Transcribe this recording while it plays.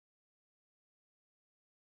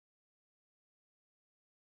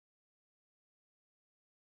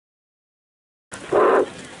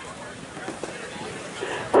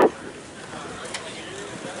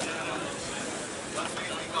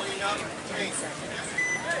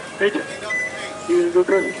Major, you gonna go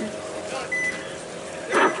across the street?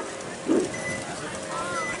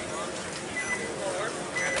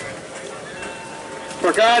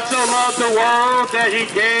 For God so loved the world that he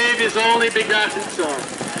gave his only begotten Son,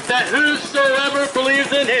 that whosoever believes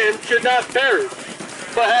in him should not perish,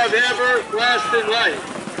 but have everlasting life.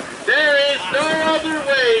 There is no other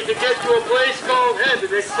way to get to a place called heaven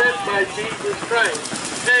except by Jesus Christ,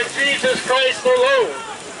 and Jesus Christ alone.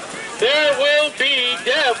 There will be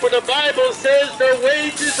death, for the Bible says the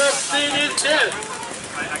wages of sin is death,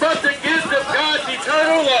 but the gift of God's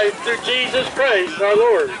eternal life through Jesus Christ our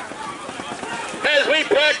Lord. As we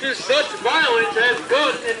practice such violence as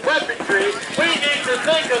gun and weaponry, we need to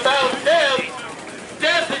think about death.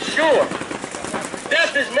 Death is sure.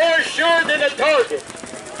 Death is more sure than a target.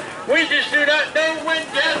 We just do not know when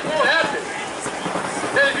death will happen.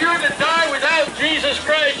 And if you're to die without Jesus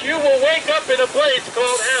Christ, you will wake up in a place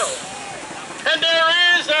called hell. And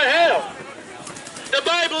there is a hell. The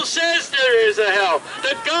Bible says there is a hell.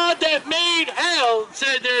 The God that made hell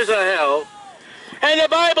said there's a hell. And the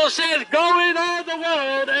Bible says, go in all the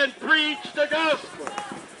world and preach the gospel.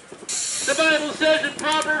 The Bible says in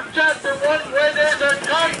Proverbs chapter 1, where there's a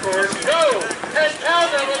concord, go and tell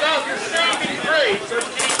them about the saving grace of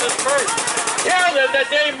Jesus Christ. Tell them that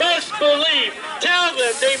they must believe. Tell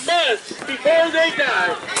them they must, before they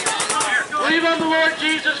die, believe on the Lord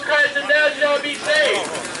Jesus Christ and thou shalt be saved.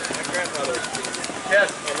 My grandmother,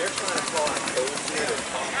 yes. And they're trying to fall out.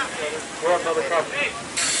 We're on another property.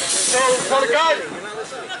 So, Father God,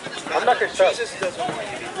 I'm not going to stop. Jesus doesn't want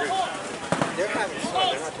you to be rude. They're having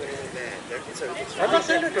fun. They're not doing anything bad. I'm not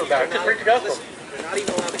saying they're doing bad. Just preach the gospel. They're not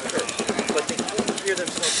even allowed to curse, but they can't hear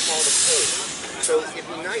themselves call the code. So it'd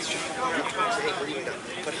be nice just to come out and say, hey, what are you doing?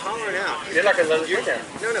 But hollering out. You're not going to let us do that.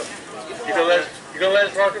 No. You're going to let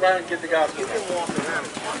us walk around and get the gospel. You can walk around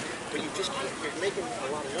and talk, but you just can't. You're making a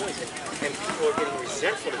lot of noise, and people are getting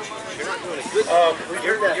resentful of Jesus. You're not doing a good thing.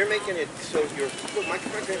 You're making it so you're. Look, my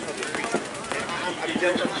grandfather was a preacher. I've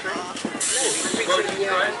done some church.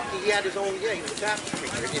 No, he had his own. Yeah, he was a Baptist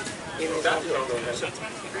preacher in his own village. So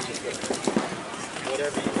he preaches good.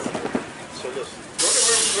 Whatever you want to do. So listen.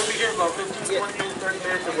 We'll be here about 15, 20 minutes, 30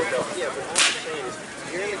 minutes, and we'll go. Yeah, but all I'm saying is,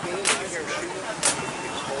 you're in the game, you hear him shooting, you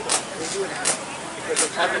just hold on. We'll do it now.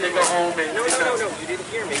 Because after they go home and... No, you didn't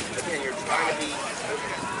hear me. Again, you're trying to be...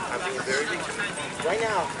 I'm being very reasonable. Right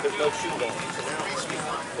now, there's no shoe going on, so now I'm speaking.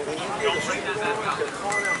 But when you hear the shoe going on, they're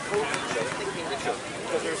calling out code to each other, thinking each other.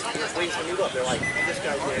 Because there's ways to meet up. They're like, this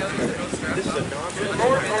guy's there. This is a non-religious... It's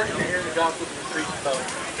more important to hear the gospel than to preach the gospel.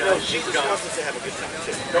 No, Jesus wants us to have a good time,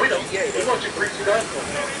 too. No, he don't. Yeah, he wants you to preach the gospel.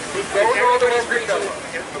 He's going all the way to preach the gospel.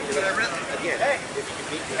 Again, if you can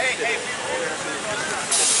beat me,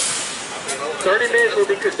 30 minutes will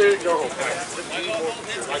be considered go home.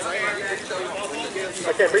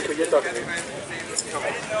 I can't preach what you're talking to me. You're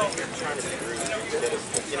trying to be rude.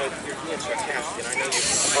 You know, you're being sarcastic, and I know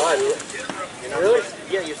you're... Oh, I do. Really?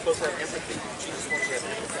 Yeah, you're supposed to have empathy. Jesus wants you to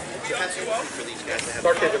have empathy. You have empathy for these guys to have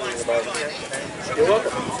sarcasm in the Bible. You're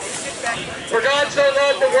welcome. For God so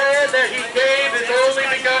loved the world that he gave his only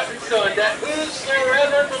begotten Son, that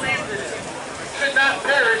whosoever believes in him should not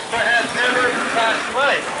perish but have everlasting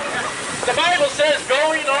life. The Bible says,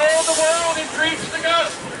 go in all the world and preach the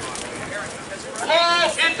gospel.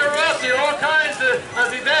 Paul interrupted all kinds of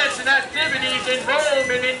events and activities in Rome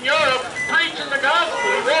and in Europe preaching the gospel.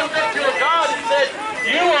 He walked up to a God and said,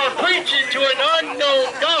 you are preaching to an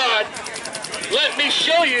unknown God. Let me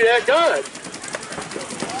show you that God.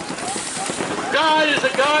 God is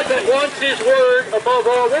a God that wants his word above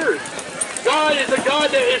all words. God is a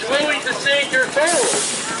God that is willing to save your soul.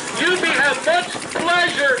 You may have much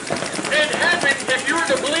pleasure in heaven if you were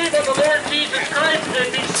to believe on the Lord Jesus Christ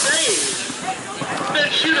and be saved than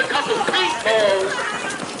shoot a couple of paintballs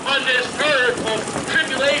on this earth of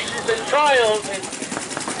tribulations and trials.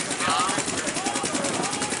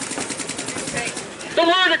 The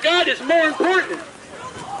Word of God is more important.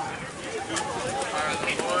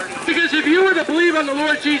 Because if you were to believe on the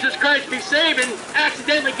Lord Jesus Christ, be saved, and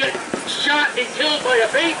accidentally get shot and killed by a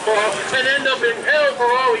paintball and end up in hell for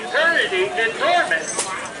all eternity in torment,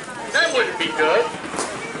 that wouldn't be good.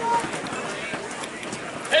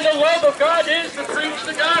 And the love of God is to preach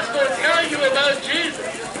the gospel and tell you about Jesus.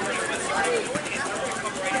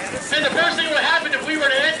 And the first thing that would happen if we were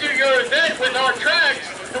to enter your event with our tracts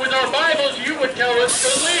and with our Bibles, you would tell us to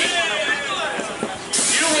leave.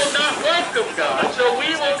 You will not welcome God, so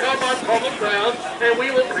we will come on public ground and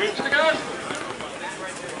we will preach the gospel.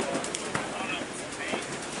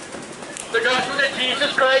 The gospel that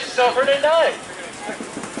Jesus Christ suffered and died,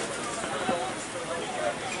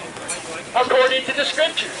 according to the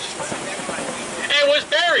scriptures. was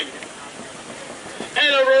buried,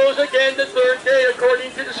 and arose again the third day according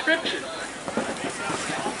to the Scriptures.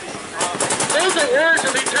 Those are words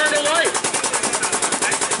of eternal life.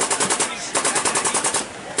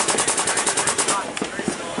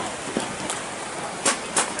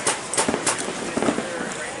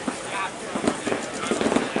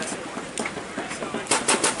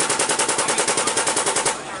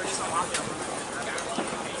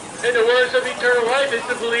 And the words of eternal life is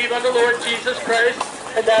to believe on the Lord Jesus Christ,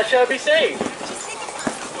 and thou shalt be saved.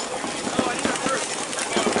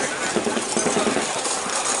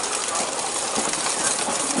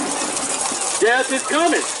 Death is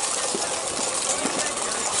coming.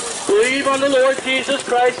 Believe on the Lord Jesus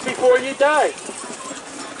Christ before you die.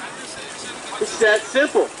 It's that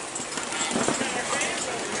simple.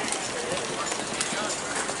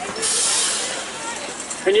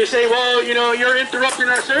 And you say, well, you know, you're interrupting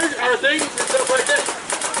our things and stuff like that.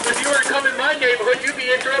 If you were to come in my neighborhood, you'd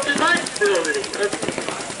be interrupting my facility.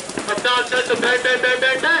 Of nonsense of bang, bang, bang,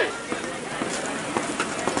 bang, bang.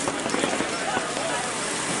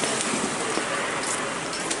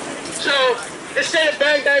 So, instead of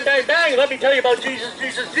bang, bang, bang, bang, let me tell you about Jesus,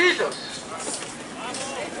 Jesus, Jesus.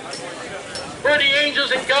 Where the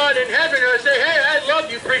angels and God in heaven are say, hey, I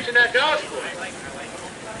love you preaching that gospel.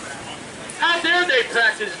 How dare they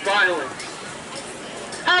practice violence?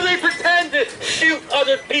 How they pretend to shoot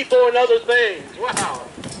other people and other things? Wow.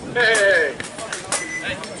 Hey.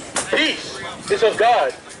 Peace is of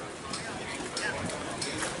God.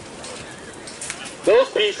 Those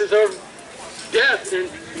pieces are death and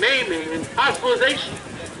maiming and hospitalization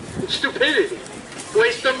and stupidity.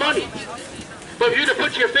 Waste of money. But if you're to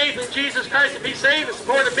put your faith in Jesus Christ to be saved and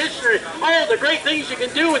support a missionary, all the great things you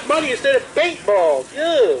can do with money instead of paintball.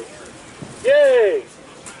 Ew. Yay!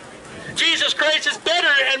 Jesus Christ is better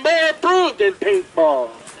and more approved than paintball.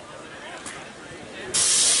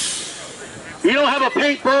 You don't have a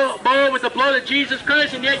paintball with the blood of Jesus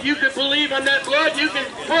Christ, and yet you can believe on that blood. You can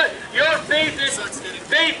put your faith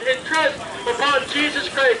and trust upon Jesus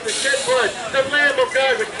Christ, the shed blood, the Lamb of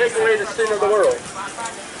God, which takes away the sin of the world.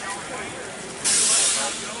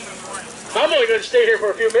 I'm only going to stay here for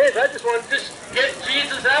a few minutes. I just want to just get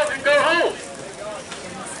Jesus out and go home.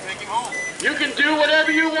 You can do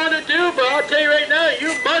whatever you want to do, but I'll tell you right now,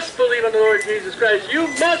 you must believe in the Lord Jesus Christ. You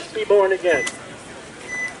must be born again.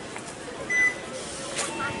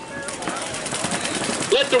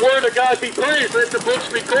 Let the Word of God be praised. Let the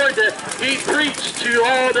books record that He preached to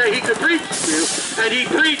all that He could preach to, and He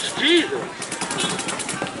preached Jesus.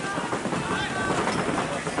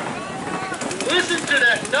 Listen to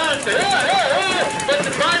that nonsense. But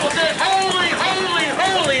the Bible says, holy, holy,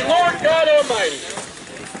 holy, Lord God Almighty.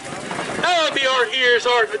 Hallowed be our ears,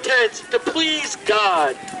 our intents, to please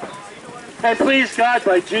God. And please God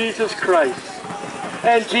by Jesus Christ.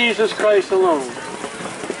 And Jesus Christ alone.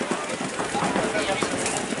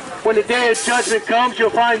 When the day of judgment comes,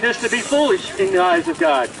 you'll find this to be foolish in the eyes of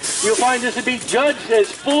God. You'll find this to be judged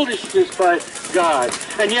as foolishness by God.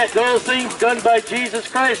 And yet those things done by Jesus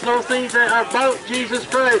Christ, those things that are about Jesus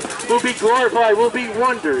Christ, will be glorified, will be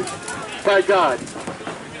wondered by God.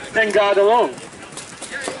 And God alone.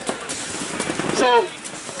 So,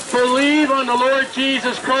 believe on the Lord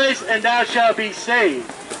Jesus Christ, and thou shalt be saved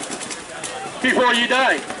before you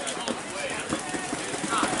die.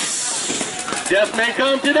 Death may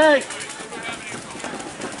come today.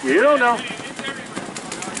 You don't know.